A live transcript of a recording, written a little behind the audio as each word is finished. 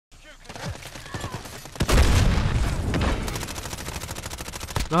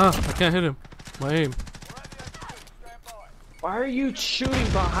Ah, I can't hit him. My aim. Why are you shooting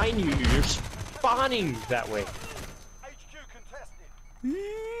behind you? You're spawning that way.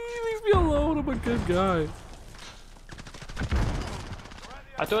 Leave me alone, I'm a good guy.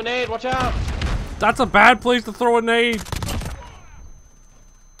 I threw a nade, watch out! That's a bad place to throw a nade.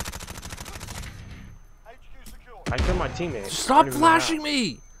 I killed my teammate. Stop flashing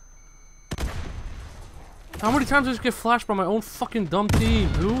me! How many times did I just get flashed by my own fucking dumb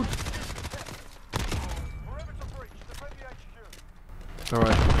team, dude?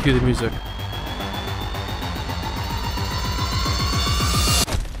 Alright, cue the music.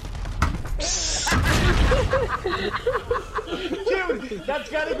 Dude, that's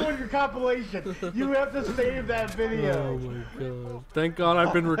gotta go in your compilation. You have to save that video. Oh my god. Thank god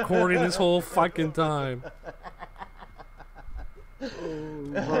I've been recording this whole fucking time.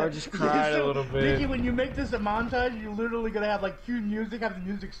 Bro, I just cried a little bit. Mickey, when you make this a montage, you're literally gonna have like cue music, have the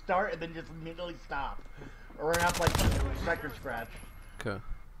music start, and then just immediately stop. Or we're gonna have like record scratch. Okay.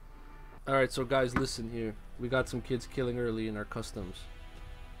 Alright, so guys, listen here. We got some kids killing early in our customs.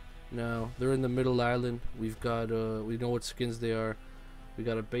 Now, they're in the middle island. We've got, we know what skins they are. We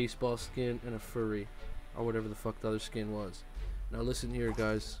got a baseball skin and a furry. Or whatever the fuck the other skin was. Now listen here,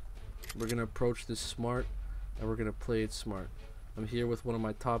 guys. We're gonna approach this smart, and we're gonna play it smart. I'm here with one of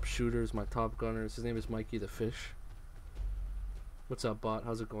my top shooters, my top gunners. His name is Mikey the Fish. What's up, bot?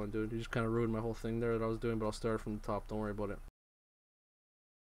 How's it going, dude? You just kind of ruined my whole thing there that I was doing, but I'll start from the top. Don't worry about it.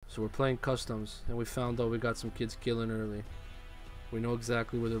 So we're playing customs, and we found out we got some kids killing early. We know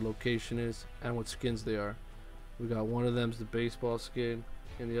exactly where their location is and what skins they are. We got one of them's the baseball skin,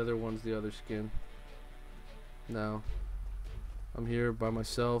 and the other one's the other skin. Now, I'm here by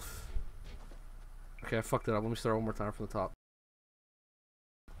myself. Okay, I fucked it up. Let me start one more time from the top.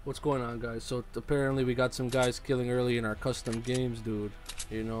 What's going on, guys? So apparently we got some guys killing early in our custom games, dude.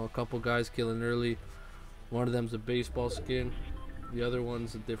 You know, a couple guys killing early. One of them's a baseball skin. The other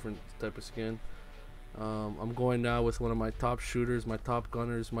one's a different type of skin. I'm going now with one of my top shooters, my top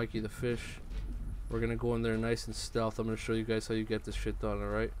gunners, Mikey the Fish. We're gonna go in there nice and stealth. I'm gonna show you guys how you get this shit done,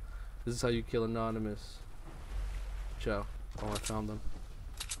 alright? This is how you kill Anonymous. Ciao. Oh, I found them.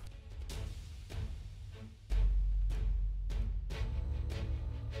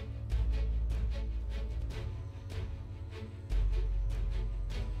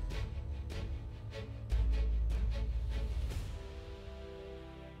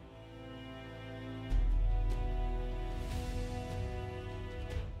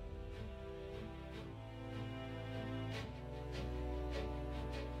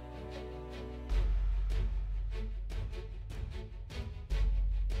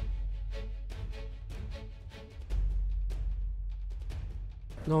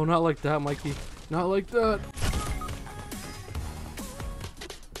 No, not like that, Mikey. Not like that.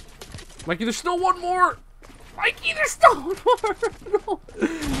 Mikey, there's still one more! Mikey, there's still one more! No!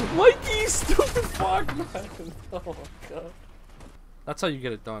 Mikey, stupid fuck, man! Oh my god. That's how you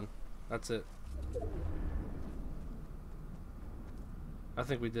get it done. That's it. I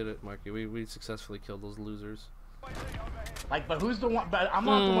think we did it, Mikey. We successfully killed those losers. Like, but who's the one? But I'm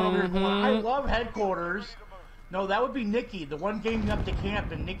not the one over here going, I love headquarters. No, that would be Nikki, the one gaming up to camp,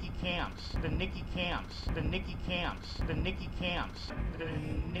 the Nikki camps. The Nikki camps. The Nikki camps. The Nikki camps. The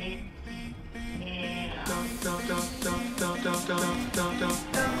Nikki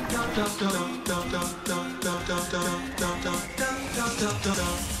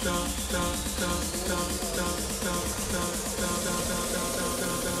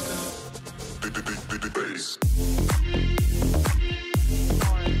Bass.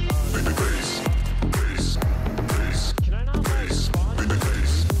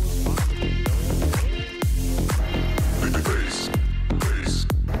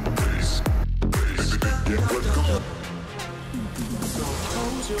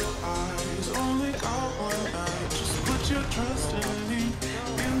 Trust in me,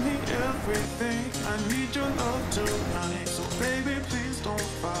 give me everything. I need your love tonight. So baby, please don't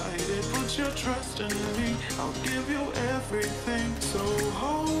fight it. Put your trust in me, I'll give you everything. So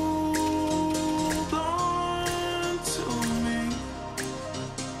hold on to me.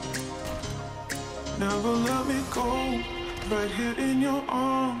 Never let me go. Right here in your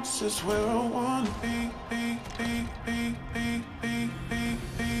arms is where I wanna be.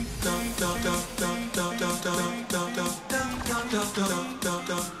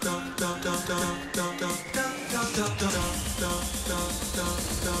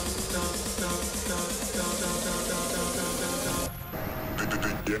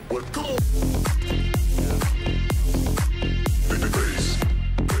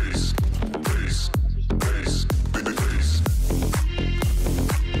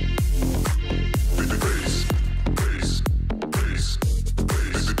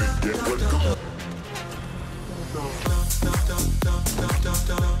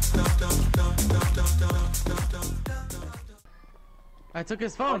 I took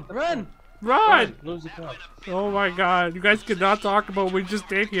his phone. Run! Run! Lose the car. Oh my god, you guys cannot talk about what we just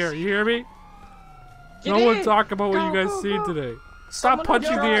did here. You hear me? Get No one in. talk about what Go, you guys go, seen go. today. Stop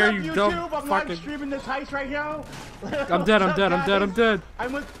punching the Yo, air, what's you up, dumb YouTube? I'm fucking. live streaming this heist right now. I'm dead, I'm dead, I'm dead, I'm dead.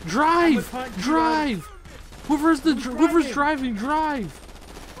 I'm with. Drive! Punch, Drive! Whoever's driving, drive!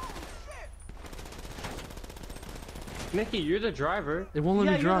 Mickey, you're the driver. It won't let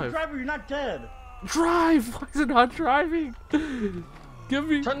Yeah, me you're the drive. driver. You're not dead. Drive! Why is it not driving? Give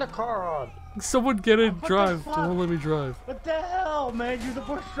me. Turn the car on. Someone get in, What the drive. It fuck? won't let me drive. What the hell, man? You're the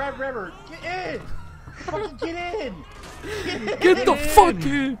worst driver ever. Get in. Fucking get in. Get the fuck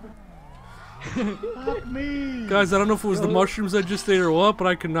in! Fuck me. Guys, I don't know if it was the mushrooms I just ate or what, but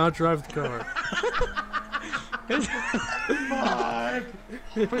I could not drive the car. Fuck.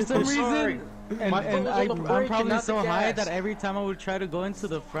 For some sorry. reason, and My foot was on the I'm brake and probably not the so high gas. that every time I would try to go into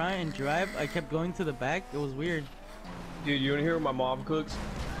the front and drive, I kept going to the back. It was weird. Dude, you wanna hear what my mom cooks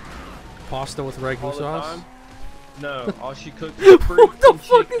Pasta with ragu all the sauce? time? No, all she cooks is What the freaking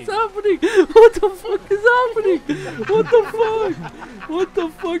fuck chicken. is happening? What the fuck is happening? What the fuck? What the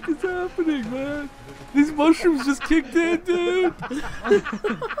fuck is happening, man? These mushrooms just kicked in, dude.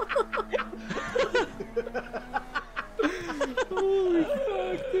 Holy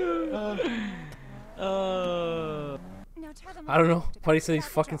fuck, dude. I don't know. Buddy said he's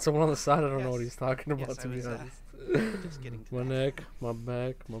fucking someone on the side. I don't know what he's talking about, to be honest. My neck, my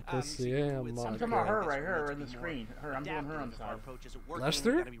back, my pussy, yeah, my I'm talking about her right here in the screen. Her, I'm doing her on the side.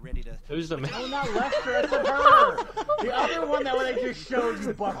 Lester? Who's the man? No, not Lester, it's her. The other one that I just showed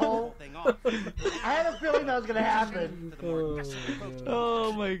you, butthole. I had a feeling that was gonna happen.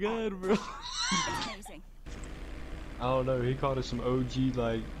 Oh my god, bro. I don't know. He called us some OG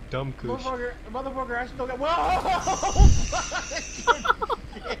like dumb kush. Motherfucker, I still got. Whoa!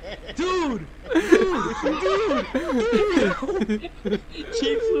 Dude!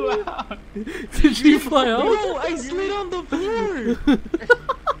 She flew out. Did she fly out? No, I slid on the floor!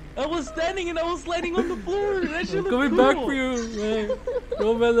 I was standing and I was sliding on the floor! That shit I'm looked coming cool. back for you, man.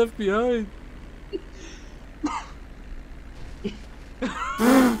 No man left behind.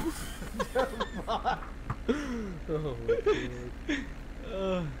 Oh my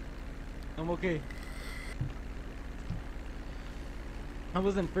god. I'm okay. I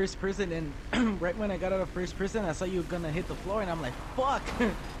was in first person and right when I got out of first person, I saw you gonna hit the floor and I'm like, fuck!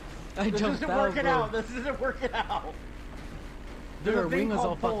 I This jumped isn't out, working bro. out. This isn't working out. Dude, There's our a thing wing was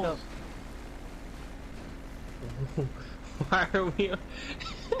all called fucked up. Why are we?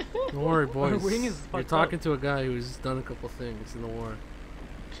 Don't worry, boys. Our wing is You're fucked talking up. to a guy who's done a couple things in the war.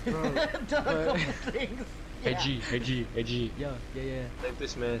 Bro, Done a couple things. Hey G, hey G, hey G. yeah. I think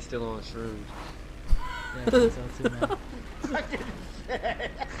this man's still on shrooms. Yeah, I think so too, man. Fucking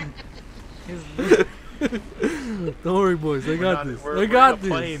shit. His Don't worry, boys. I got this. I got this.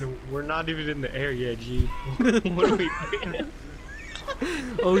 Plane. We're not even in the air yet, G. What are we doing?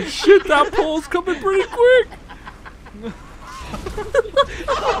 Oh shit! That pole's coming pretty quick.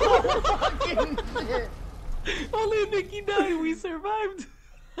 Fucking shit. Only Nikki died. We survived.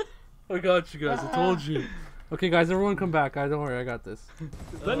 I got you guys. I told you. Okay, guys, everyone come back. Guys, don't worry. I got this.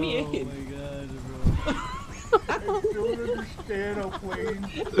 Let me Oh in. my god, bro. I don't understand a plane.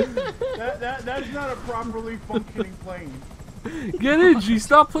 That's not a properly functioning plane. Get in, G.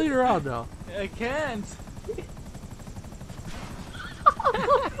 Stop playing around now. I can't.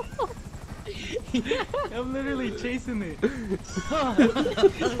 I'm literally chasing it.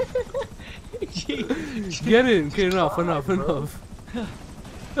 G. Get in. Okay, enough. Enough.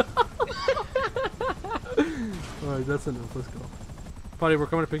 Alright, that's enough. Let's go. Buddy, we're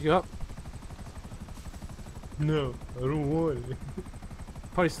coming to pick you up. No, I don't want it.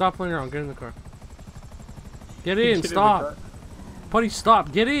 Buddy, stop playing around. Get in the car. Get in. Get in the Stop. car. Buddy,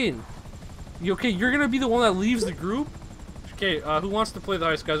 stop. Get in. You okay? You're gonna be the one that leaves the group. Okay. Who wants to play the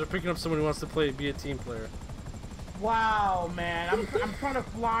ice, guys? We're picking up someone who wants to be a team player. Wow, man. I'm trying to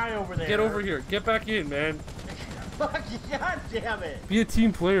fly over there. Get over here. Get back in, man. Fuck, god damn it. Be a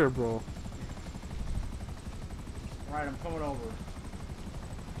team player, bro. Right, I'm coming over.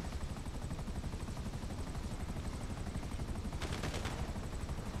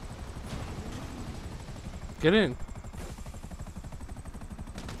 Get in.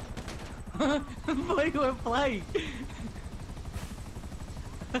 Boy, you went flying.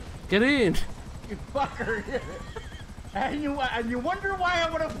 Get in. You fucker. And you wonder why I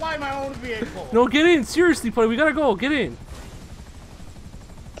want to fly my own vehicle. No, get in. Seriously, buddy. We gotta go. Get in.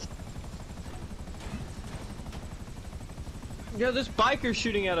 Yo, this biker's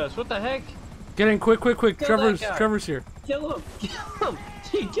shooting at us. What the heck? Get in. Quick. Kill that Trevor's guy. here. Kill him! Kill him!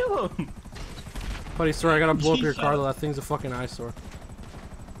 Gee, kill him! Buddy, sorry. I gotta blow up your Jesus. car though. That thing's a fucking eyesore.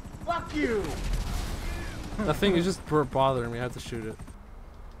 Fuck you! That thing is just bothering me. I have to shoot it.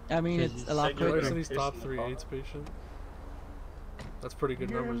 I mean, Because it's you a lot said you were Like quicker. somebody's Piss top in the 3 car. AIDS patient. That's pretty good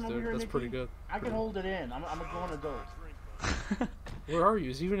You hear him numbers, over dude. here, That's pretty Nikki? good. I can hold it in. I'm a grown adult. Where are you?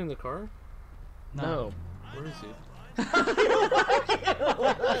 Is he even in the car? No. Where is he?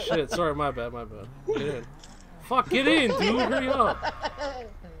 Shit, sorry, my bad, my bad. Get in. Fuck, get in, dude, hurry up.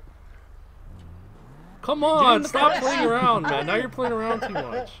 Come on, stop playing around, man. Now you're playing around too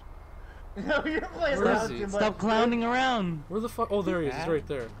much. No, you're playing Where around is he? too much. Stop clowning around. Where the fuck? Oh, there he is. He's right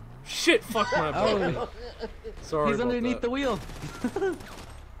there. Shit, fuck my bad. Oh, Sorry he's about underneath that. the wheel.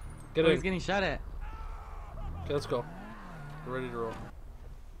 Get Oh, in. he's getting shot at. Okay, let's go. We're ready to roll.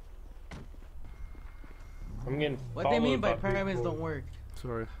 I'm getting What they mean by followed pyramids people. don't work?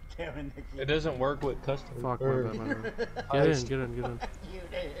 Sorry. Damn it, Nikki. It doesn't work with custom. Fuck, my or- bad, my bad. Get in, get in, get in. You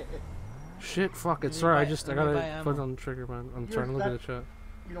did. Shit, fuck it. Let me Sorry, I buy- just, I let me buy gotta ammo. put on the trigger, man. I'm You're trying to look at the stuck. chat.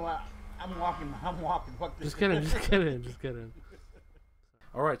 You know what? I'm walking. Fuck this. Just get in, just get in, just get in.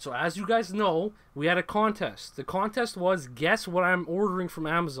 Alright, so as you guys know, we had a contest. The contest was guess what I'm ordering from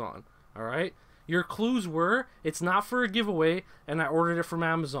Amazon. Alright? Your clues were, it's not for a giveaway, and I ordered it from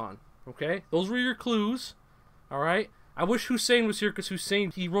Amazon. Okay? Those were your clues. Alright? I wish Hussein was here, because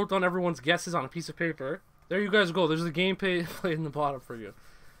Hussein, he wrote down everyone's guesses on a piece of paper. There you guys go. There's the game play in the bottom for you.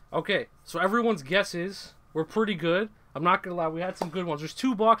 Okay, so everyone's guesses were pretty good. I'm not gonna lie, we had some good ones. There's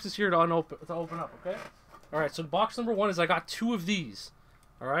 2 boxes here to open up, okay? Alright, so box number 1 is I got 2 of these.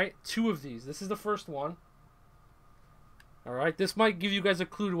 Alright, 2 of these. This is the first one. Alright, this might give you guys a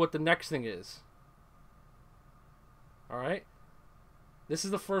clue to what the next thing is. Alright? This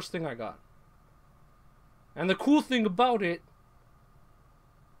is the first thing I got. And the cool thing about it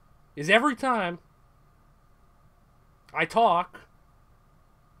is every time I talk,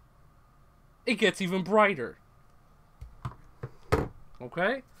 it gets even brighter.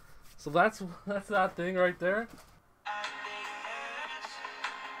 Okay? So that's that thing right there.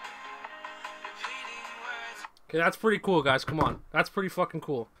 Okay, that's pretty cool, guys. Come on. That's pretty fucking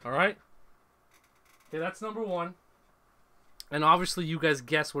cool. Alright? Okay, that's number 1. And obviously you guys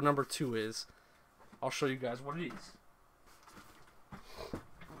guess what number 2 is. I'll show you guys what it is.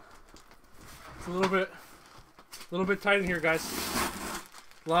 It's a little bit tight in here, guys.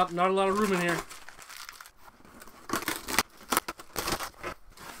 Not a lot of room in here.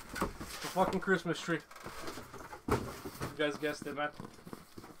 It's a fucking Christmas tree. You guys guessed it, man.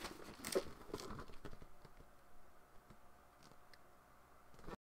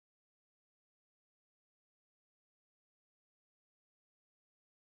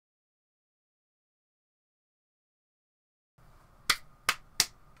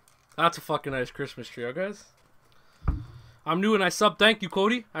 That's a fucking nice Christmas tree, huh, guys? I'm new and I subbed. Thank you,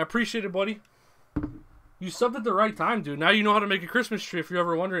 Cody. I appreciate it, buddy. You subbed at the right time, dude. Now you know how to make a Christmas tree if you're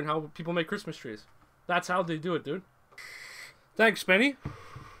ever wondering how people make Christmas trees. That's how they do it, dude. Thanks, Spenny.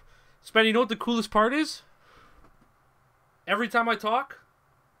 Spenny, you know what the coolest part is? Every time I talk,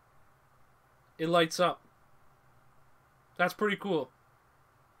 it lights up. That's pretty cool.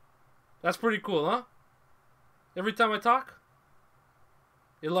 That's pretty cool, huh? Every time I talk,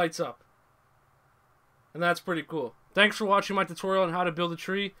 it lights up. And that's pretty cool. Thanks for watching my tutorial on how to build a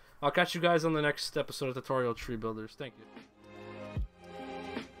tree. I'll catch you guys on the next episode of Tutorial Tree Builders. Thank you.